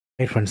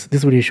Hey friends,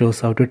 this video shows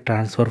how to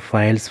transfer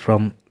files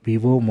from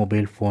Vivo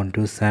mobile phone to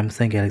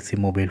Samsung Galaxy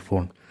mobile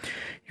phone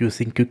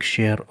using quick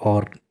share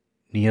or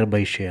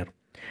nearby share.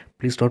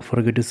 Please don't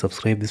forget to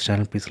subscribe this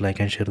channel. Please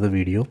like and share the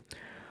video.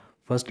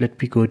 First,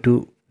 let me go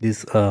to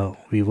this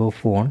Vivo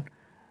phone.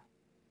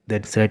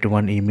 Then select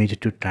one image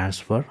to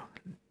transfer.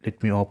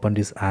 Let me open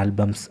this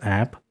albums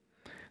app.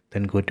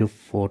 Then go to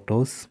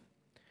photos.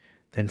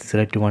 Then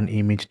select one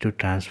image to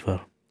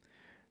transfer.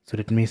 So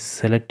let me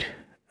select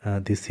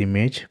this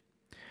image.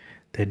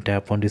 Then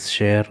tap on this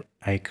share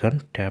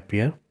icon, tap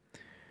here,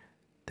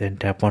 then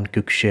tap on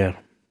quick share.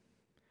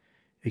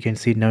 You can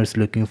see now it's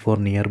looking for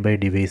nearby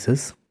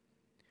devices.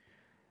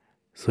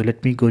 So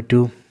let me go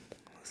to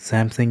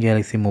Samsung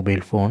Galaxy mobile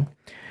phone,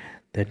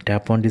 then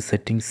tap on the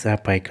settings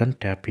app icon,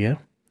 tap here,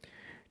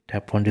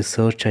 tap on the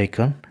search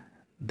icon,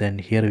 then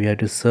here we have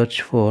to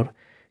search for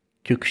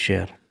quick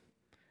share,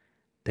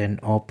 then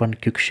open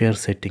quick share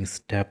settings,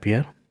 tap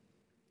here.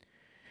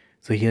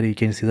 So here you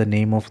can see the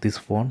name of this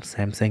phone,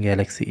 Samsung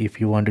Galaxy. If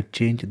you want to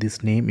change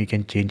this name, you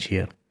can change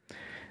here.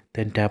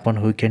 Then tap on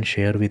who can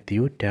share with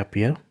you, tap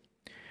here.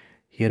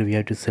 Here we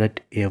have to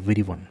select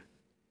everyone.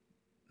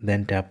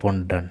 Then tap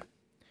on done.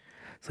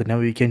 So now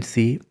you can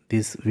see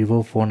this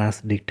Vivo phone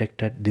has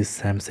detected this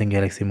Samsung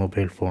Galaxy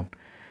mobile phone.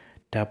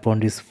 Tap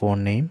on this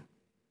phone name.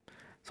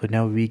 So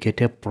now we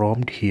get a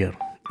prompt here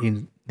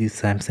in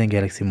this Samsung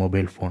Galaxy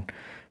mobile phone.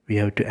 We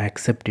have to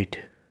accept it.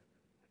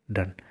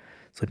 Done.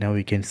 So now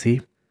we can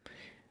see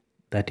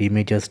that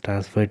image is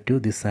transferred to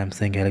this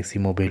Samsung Galaxy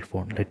mobile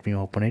phone. Let me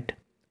open it.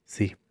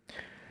 See.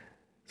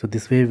 So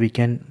this way we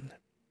can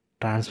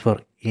transfer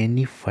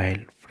any file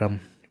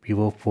from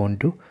Vivo phone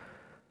to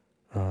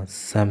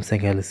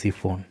Samsung Galaxy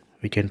phone.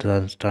 We can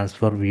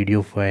transfer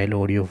video file,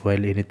 audio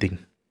file,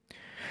 anything.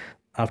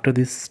 After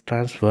this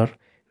transfer,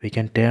 we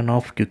can turn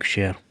off quick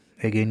share.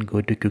 Again,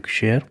 go to quick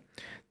share,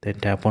 then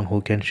tap on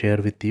who can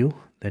share with you,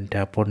 then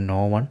tap on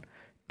no one,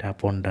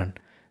 tap on done.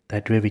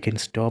 That way we can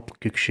stop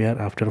quick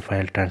share after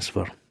file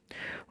transfer.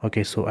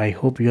 Okay, so I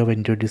hope you have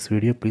enjoyed this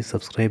video. Please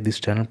subscribe this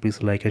channel.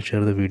 Please like and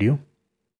share the video.